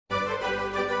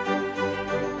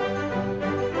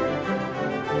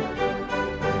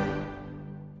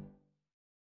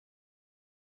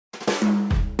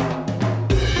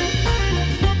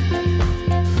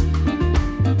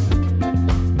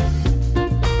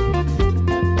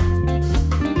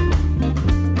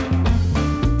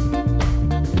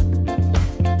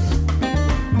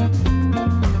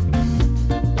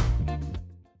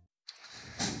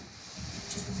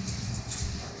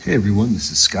Hey everyone,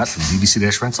 this is Scott from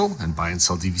DVC-Rental and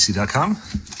buyandselldvc.com.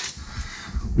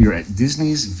 We are at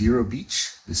Disney's Vero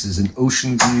Beach. This is an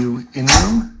ocean view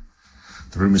in-room.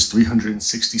 The room is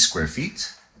 360 square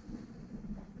feet.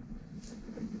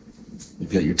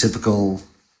 You've got your typical,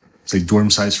 say,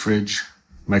 dorm-size fridge,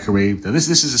 microwave. Now this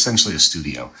is essentially a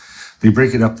studio. They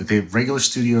break it up that they have regular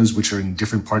studios, which are in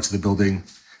different parts of the building,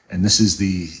 and this is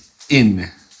the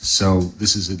inn. So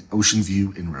this is an ocean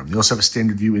view in-room. They also have a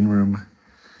standard view in-room.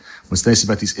 What's nice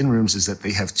about these in-rooms is that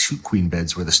they have 2 queen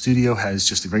beds, where the studio has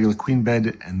just a regular queen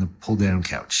bed and the pull-down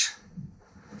couch.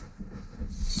 A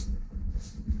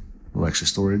little extra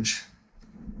storage.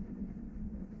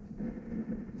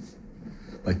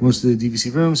 Like most of the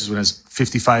DVC rooms, this one has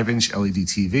 55-inch LED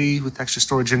TV with extra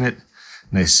storage in it.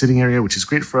 Nice sitting area, which is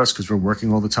great for us because we're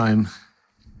working all the time.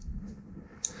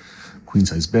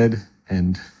 Queen-size bed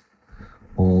and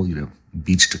all,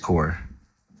 beach decor.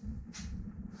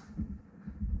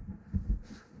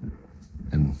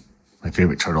 And my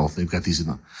favorite turtle, they've got these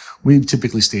we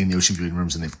typically stay in the ocean viewing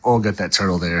rooms and they've all got that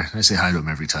turtle there. I say hi to them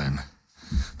every time.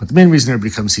 But the main reason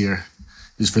everybody comes here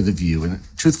is for the view. And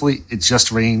truthfully, it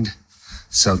just rained.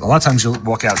 So a lot of times you'll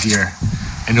walk out here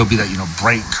and it'll be that,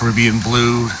 bright Caribbean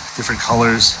blue, different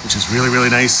colors, which is really, really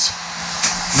nice.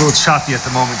 A little choppy at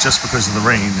the moment just because of the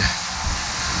rain.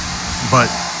 But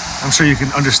I'm sure you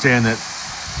can understand that,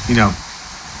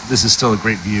 this is still a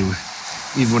great view,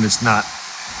 even when it's not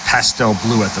pastel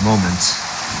blue at the moment.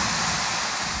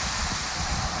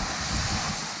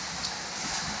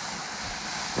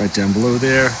 Right down below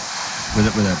there, where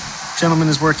that gentleman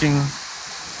is working,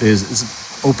 is an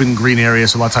open green area.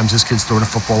 So a lot of times his kids throwing a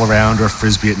football around or a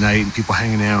frisbee at night, and people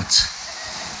hanging out.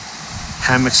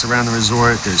 Hammocks around the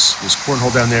resort. There's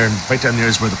cornhole down there, and right down there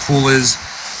is where the pool is.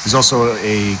 There's also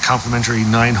a complimentary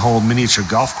 9-hole miniature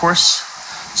golf course.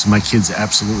 So my kids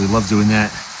absolutely love doing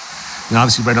that. And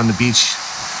obviously right on the beach,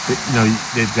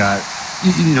 they've got,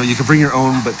 you can bring your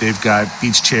own, but they've got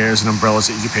beach chairs and umbrellas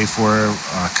that you can pay for,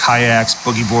 kayaks,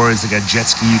 boogie boards. They got jet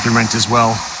ski you can rent as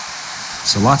well.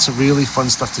 So lots of really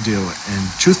fun stuff to do.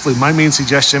 And truthfully, my main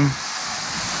suggestion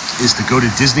is to go to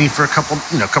Disney for a couple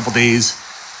days.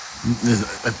 This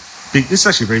is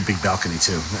actually a very big balcony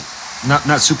too.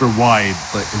 Not super wide,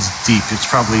 but it's deep. It's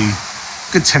probably a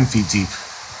good 10 feet deep.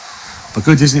 But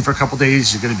go to Disney for a couple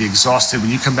days, you're going to be exhausted. When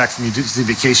you come back from your Disney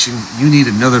vacation, you need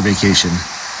another vacation.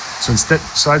 So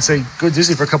I'd say go to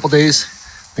Disney for a couple days,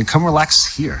 then come relax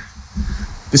here.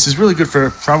 This is really good for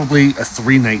probably a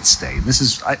 3-night stay.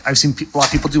 I've seen a lot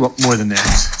of people do more than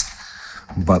that.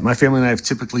 But my family and I have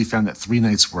typically found that 3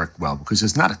 nights work well because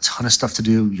there's not a ton of stuff to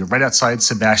do. You're right outside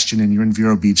Sebastian and you're in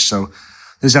Vero Beach, so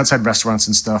there's outside restaurants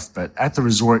and stuff. But at the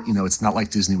resort, it's not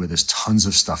like Disney where there's tons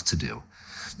of stuff to do.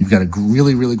 You've got a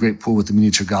really, really great pool with the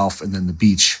miniature golf and then the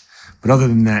beach. But other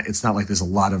than that, it's not like there's a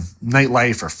lot of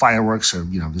nightlife or fireworks or,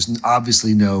 there's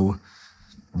obviously no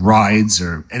rides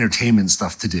or entertainment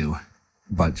stuff to do.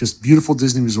 But just beautiful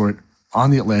Disney resort on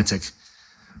the Atlantic,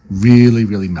 really,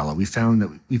 really mellow. We found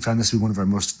this to be one of our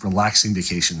most relaxing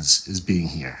vacations is being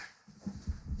here.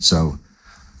 So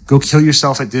go kill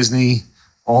yourself at Disney,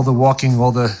 all the walking,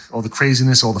 all the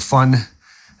craziness, all the fun,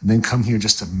 and then come here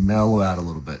just to mellow out a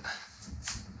little bit.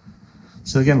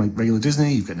 So again, like regular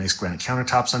Disney, you've got nice granite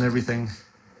countertops on everything.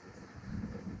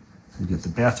 You've got the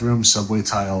bathroom, subway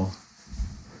tile.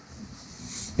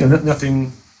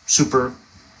 Nothing super,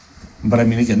 but I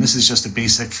mean, again, this is just a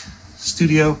basic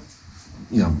studio.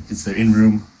 It's their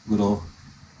in-room little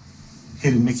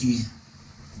hidden Mickey.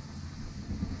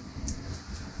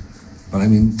 But I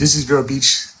mean, this is Vero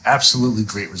Beach, absolutely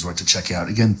great resort to check out.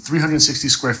 Again, 360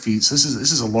 square feet. So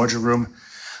this is a larger room.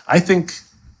 I think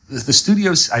the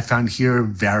studios I found here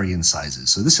vary in sizes.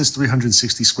 So this is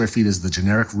 360 square feet as the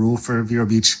generic rule for Vero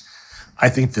Beach. I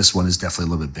think this one is definitely a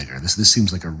little bit bigger. This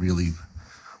seems like a really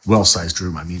well-sized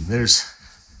room. I mean, there's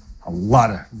a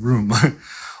lot of room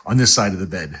on this side of the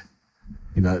bed.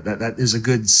 That is a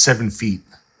good 7 feet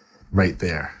right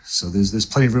there. So there's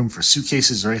plenty of room for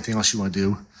suitcases or anything else you want to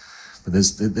do. But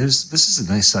this is a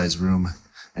nice sized room.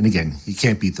 And again, you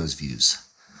can't beat those views.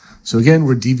 So again,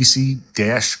 we're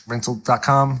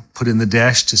DVC-Rental.com. Put in the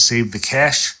dash to save the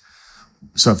cash.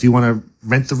 So if you want to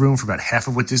rent the room for about half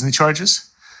of what Disney charges,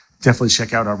 definitely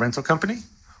check out our rental company.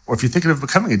 Or if you're thinking of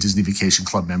becoming a Disney Vacation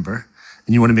Club member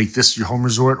and you want to make this your home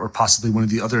resort or possibly one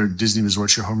of the other Disney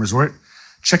resorts your home resort,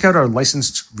 check out our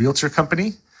licensed realtor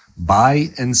company,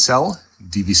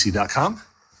 buyandselldvc.com.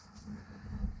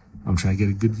 I'm trying to get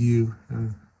a good view.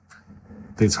 I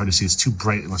think it's hard to see. It's too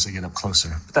bright unless I get up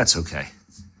closer, but that's okay.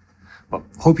 Well,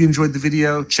 hope you enjoyed the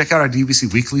video. Check out our DVC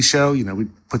Weekly show. We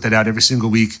put that out every single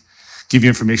week. give you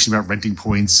information about renting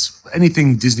points,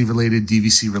 anything Disney related,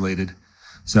 DVC related.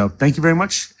 So thank you very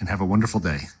much and have a wonderful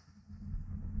day.